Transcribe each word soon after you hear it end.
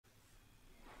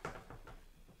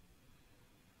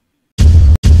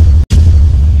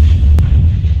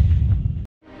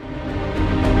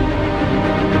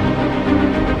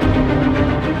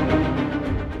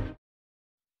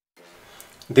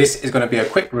this is going to be a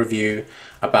quick review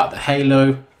about the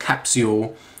Halo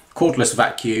Capsule Cordless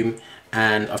Vacuum,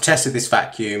 and I've tested this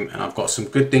vacuum and I've got some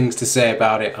good things to say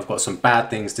about it, I've got some bad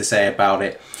things to say about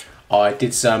it. I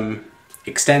did some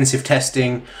extensive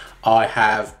testing. I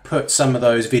have put some of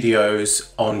those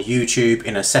videos on YouTube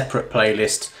in a separate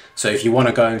playlist, so if you want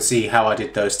to go and see how I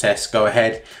did those tests, go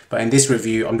ahead. But in this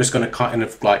review I'm just going to kind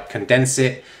of like condense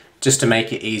it just to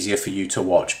make it easier for you to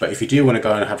watch. But if you do want to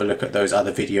go and have a look at those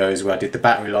other videos where I did the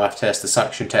battery life test, the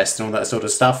suction test and all that sort of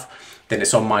stuff, then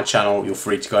it's on my channel. You're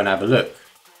free to go and have a look.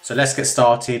 So let's get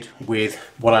started with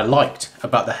what I liked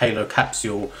about the Halo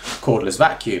Capsule Cordless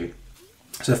Vacuum.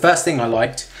 So the first thing I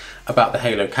liked about the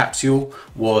Halo Capsule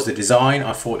was the design.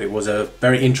 I thought it was a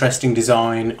very interesting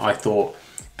design. I thought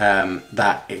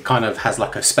that it kind of has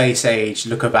like a space age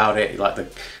look about it, like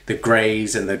the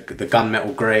greys and the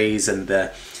gunmetal greys and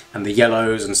the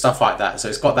yellows and stuff like that. So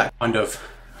it's got that kind of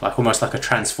like almost like a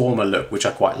transformer look, which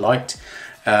I quite liked.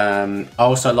 I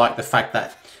also liked the fact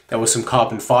that there was some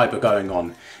carbon fiber going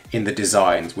on in the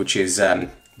designs, which is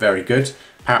very good.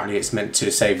 Apparently it's meant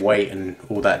to save weight and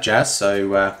all that jazz,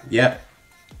 so yeah,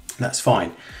 that's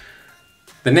fine.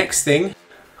 The next thing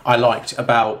I liked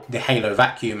about the Halo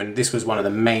vacuum, and this was one of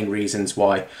the main reasons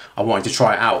why I wanted to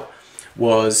try it out,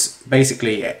 was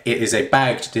basically it is a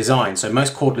bagged design. So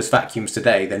most cordless vacuums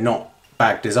today, they're not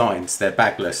bag designs, they're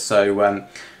bagless. So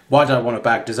why did I want a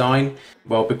bag design?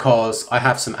 Well, because I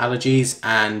have some allergies,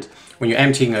 and when you're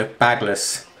emptying a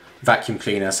bagless vacuum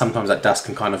cleaner, sometimes that dust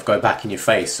can kind of go back in your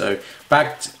face. So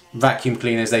bagged vacuum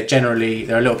cleaners, they're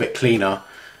a little bit cleaner,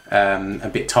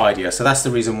 a bit tidier. So that's the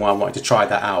reason why I wanted to try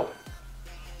that out.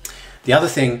 The other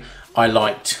thing I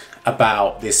liked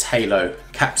about this Halo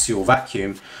Capsule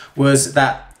Vacuum was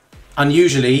that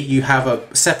unusually you have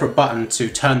a separate button to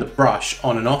turn the brush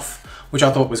on and off, which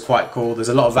I thought was quite cool. There's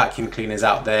a lot of vacuum cleaners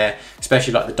out there,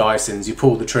 especially like the Dysons. You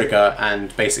pull the trigger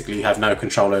and basically you have no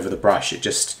control over the brush. It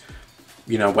just,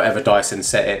 you know, whatever Dyson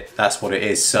set it, that's what it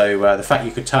is. So the fact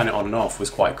you could turn it on and off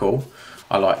was quite cool.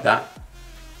 I like that.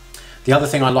 The other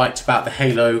thing I liked about the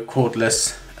Halo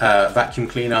cordless vacuum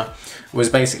cleaner was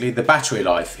basically the battery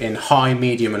life in high,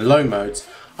 medium and low modes.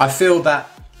 I feel that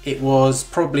it was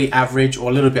probably average or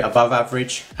a little bit above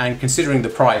average, and considering the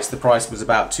price was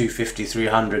about 250,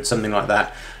 300, something like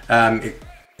that. It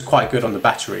was quite good on the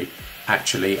battery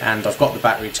actually, and I've got the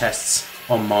battery tests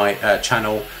on my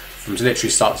channel from literally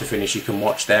start to finish. You can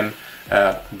watch them.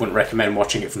 Wouldn't recommend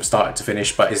watching it from start to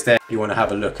finish, but it's there if you want to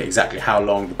have a look at exactly how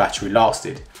long the battery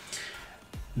lasted.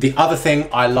 The other thing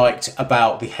I liked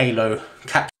about the Halo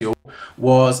Capsule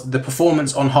was the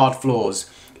performance on hard floors.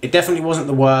 It definitely wasn't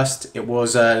the worst. It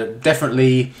was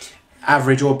definitely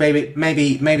average, or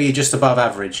maybe just above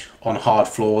average on hard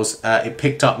floors. It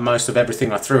picked up most of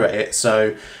everything I threw at it.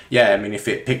 So yeah, I mean, if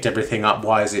it picked everything up,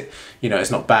 why is it, you know,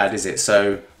 it's not bad, is it?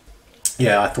 So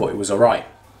yeah, I thought it was all right.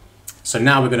 So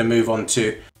now we're going to move on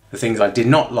to the things I did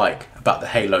not like about the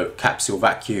Halo Capsule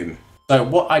Vacuum. So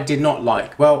what I did not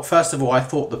like, well, first of all, I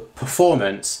thought the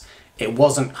performance, it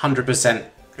wasn't 100%,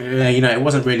 you know, it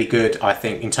wasn't really good, I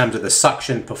think, in terms of the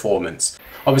suction performance.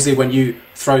 Obviously, when you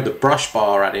throw the brush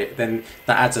bar at it, then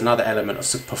that adds another element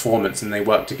of performance and they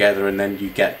work together, and then you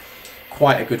get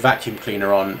quite a good vacuum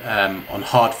cleaner on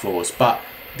hard floors. But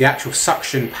the actual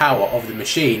suction power of the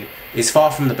machine is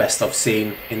far from the best I've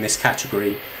seen in this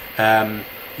category.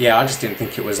 Yeah, I just didn't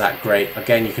think it was that great.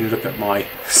 Again, you can look at my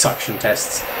suction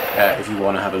tests if you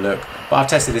want to have a look. But I've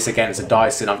tested this against a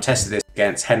Dyson, I've tested this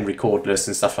against Henry Cordless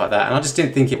and stuff like that, and I just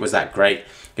didn't think it was that great,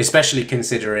 especially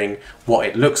considering what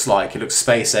it looks like. It looks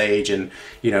space age and,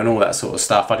 you know, and all that sort of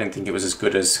stuff. I didn't think it was as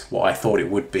good as what I thought it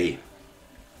would be.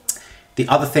 The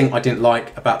other thing I didn't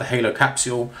like about the Halo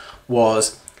Capsule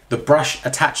was the brush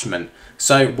attachment.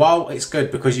 So while it's good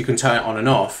because you can turn it on and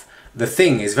off, the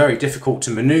thing is very difficult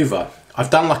to maneuver. I've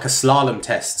done like a slalom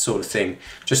test sort of thing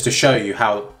just to show you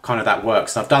how kind of that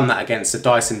works. I've done that against a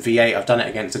Dyson V8, I've done it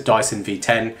against a Dyson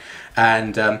V10,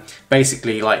 and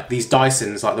basically like these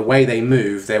Dysons, like the way they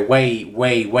move, they're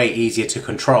way easier to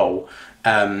control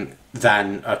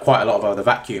than quite a lot of other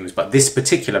vacuums. But this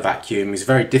particular vacuum is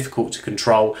very difficult to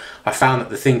control. I found that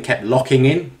the thing kept locking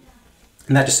in,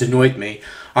 and that just annoyed me.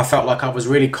 I felt like I was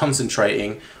really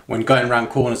concentrating when going around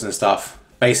corners and stuff,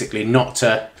 basically not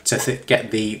to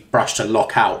get the brush to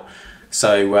lock out.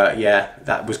 So yeah,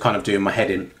 that was kind of doing my head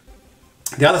in.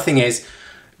 The other thing is,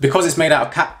 because it's made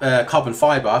out of carbon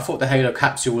fiber, I thought the Halo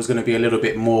Capsule was going to be a little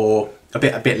bit more, a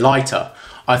bit lighter.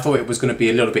 I thought it was going to be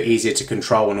a little bit easier to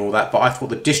control and all that, but I thought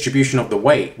the distribution of the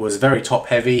weight was very top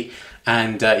heavy,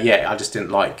 and yeah, I just didn't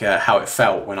like how it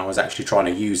felt when I was actually trying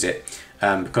to use it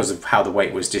because of how the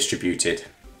weight was distributed.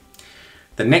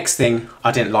 The next thing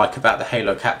I didn't like about the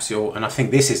Halo capsule, and I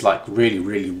think this is like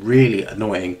really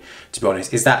annoying to be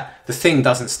honest, is that the thing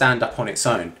doesn't stand up on its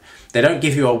own. They don't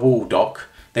give you a wall dock.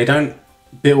 They don't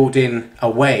build in a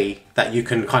way that you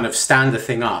can kind of stand the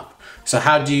thing up. So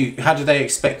how do they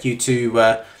expect you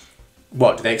to,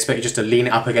 what, do they expect you just to lean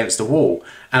it up against the wall?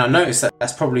 And I noticed that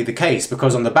that's probably the case,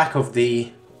 because on the back of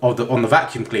the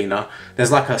vacuum cleaner,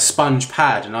 there's like a sponge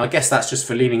pad, and I guess that's just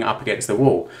for leaning it up against the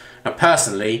wall. Now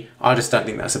personally, I just don't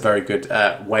think that's a very good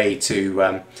way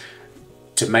to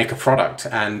make a product,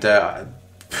 and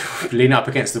lean up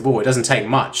against the wall. It doesn't take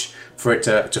much for it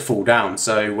to fall down.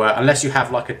 So unless you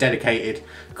have like a dedicated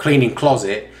cleaning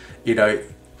closet, you know,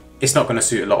 it's not going to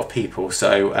suit a lot of people.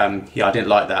 So yeah, I didn't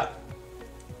like that.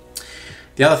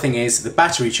 The other thing is the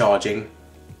battery charging.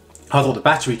 I thought the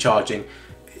battery charging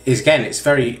is, again, it's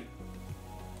very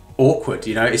awkward,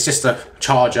 you know, it's just a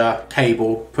charger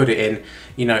cable, put it in,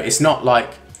 you know, it's not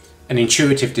like an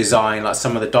intuitive design like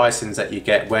some of the Dysons that you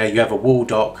get, where you have a wall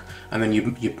dock and then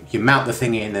you mount the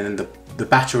thing in, and then the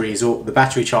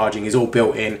battery charging is all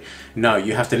built in. No,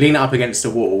 you have to lean it up against the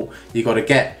wall, you got to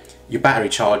get your battery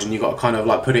charge, and you got to kind of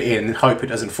like put it in and hope it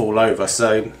doesn't fall over.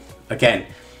 So again,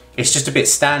 it's just a bit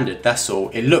standard, that's all.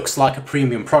 It looks like a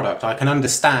premium product. I can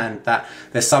understand that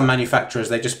there's some manufacturers,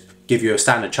 they just give you a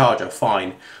standard charger,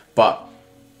 fine, but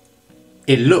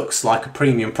it looks like a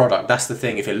premium product. That's the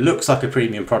thing. If it looks like a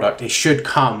premium product, it should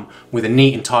come with a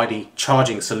neat and tidy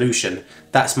charging solution.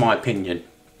 That's my opinion.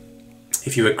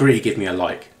 If you agree, give me a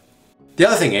like. The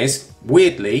other thing is,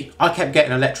 weirdly, I kept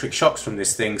getting electric shocks from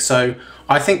this thing, so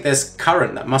I think there's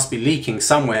current that must be leaking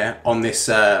somewhere on this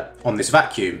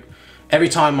vacuum. Every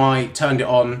time I turned it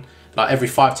on, like every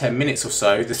 5-10 minutes or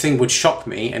so, the thing would shock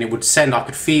me, and it would send, I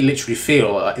could literally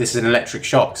feel like this is an electric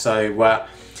shock. So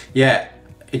yeah,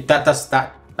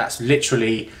 that's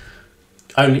literally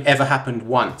only ever happened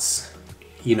once,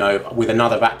 you know, with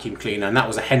another vacuum cleaner, and that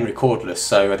was a Henry Cordless.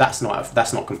 So that's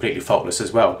not completely faultless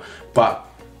as well. But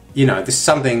you know, this is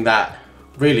something that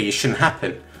really shouldn't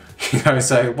happen. You know,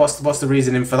 so what's the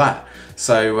reasoning for that?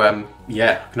 So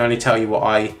yeah, I can only tell you what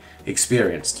I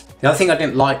experienced. The other thing I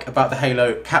didn't like about the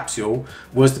Halo capsule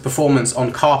was the performance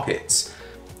on carpets.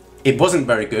 It wasn't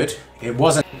very good. It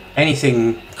wasn't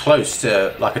anything close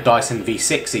to like a Dyson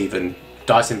V6 even.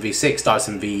 Dyson V6,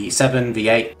 Dyson V7,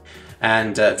 V8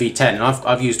 and V10. And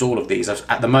I've used all of these.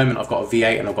 At the moment I've got a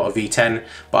V8 and I've got a V10,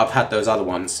 but I've had those other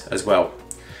ones as well.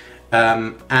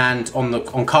 And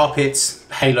on carpets,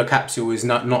 Halo capsule is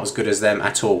not as good as them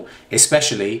at all,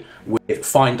 especially with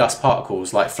fine dust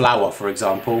particles like flour, for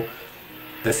example.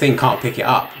 The thing can't pick it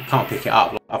up. It can't pick it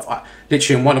up.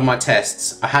 Literally in one of my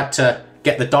tests, I had to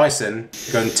get the Dyson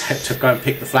to go and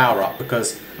pick the flour up,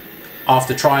 because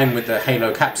after trying with the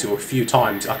Halo capsule a few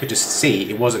times, I could just see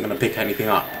it wasn't going to pick anything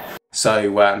up.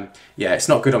 So yeah, it's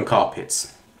not good on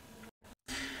carpets.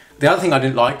 The other thing I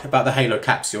didn't like about the Halo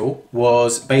capsule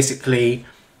was basically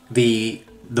the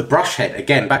brush head.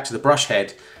 Again, back to the brush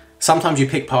head. Sometimes you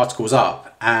pick particles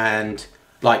up and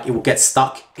like it will get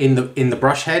stuck in the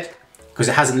brush head because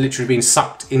it hasn't literally been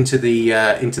sucked into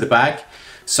the bag.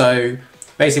 So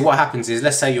basically what happens is,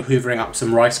 let's say you're hoovering up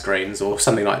some rice grains or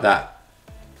something like that.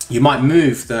 You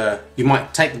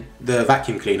might take the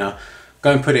vacuum cleaner,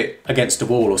 go and put it against a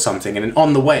wall or something, and then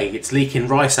on the way it's leaking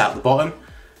rice out the bottom.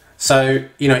 So,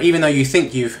 you know, even though you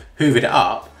think you've hoovered it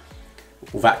up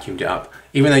or vacuumed it up,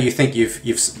 even though you think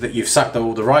you've sucked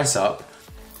all the rice up,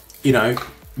 you know,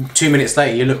 2 minutes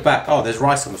later you look back, oh, there's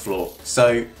rice on the floor.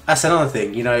 So that's another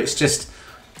thing, you know, it's just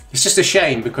a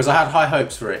shame, because I had high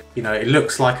hopes for it. You know, it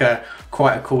looks like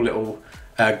quite a cool little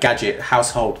gadget,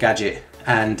 household gadget,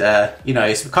 and you know,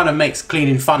 it kind of makes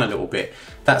cleaning fun a little bit,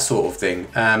 that sort of thing.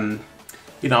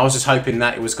 You know, I was just hoping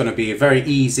that it was going to be a very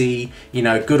easy, you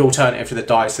know, good alternative to the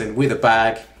Dyson with a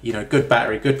bag, you know, good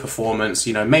battery, good performance,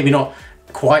 you know, maybe not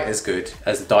quite as good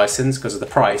as the Dysons because of the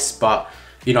price, but,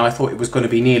 you know, I thought it was going to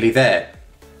be nearly there.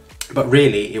 But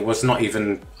really, it was not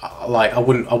even, like, I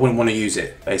wouldn't want to use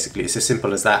it, basically. It's as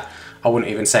simple as that. I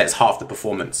wouldn't even say it's half the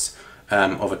performance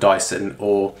of a Dyson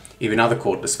or even other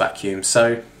cordless vacuums.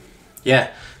 So,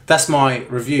 yeah, that's my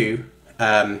review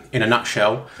in a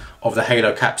nutshell of the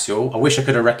Halo capsule. I wish I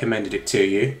could have recommended it to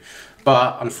you,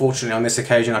 but unfortunately on this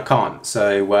occasion I can't.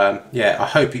 So yeah, I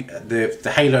hope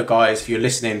the Halo guys, if you're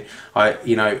listening, I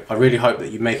really hope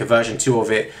that you make a version 2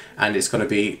 of it and it's going to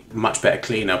be much better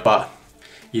cleaner. But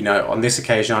you know, on this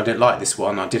occasion I didn't like this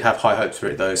one. I did have high hopes for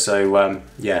it though. So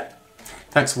yeah,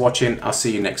 thanks for watching. I'll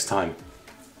see you next time.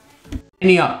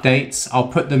 Any updates, I'll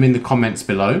put them in the comments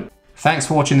below. Thanks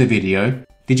for watching the video.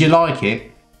 Did you like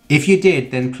it? If you did,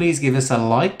 then please give us a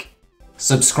like.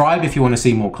 Subscribe if you want to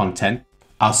see more content.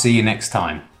 I'll see you next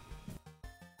time.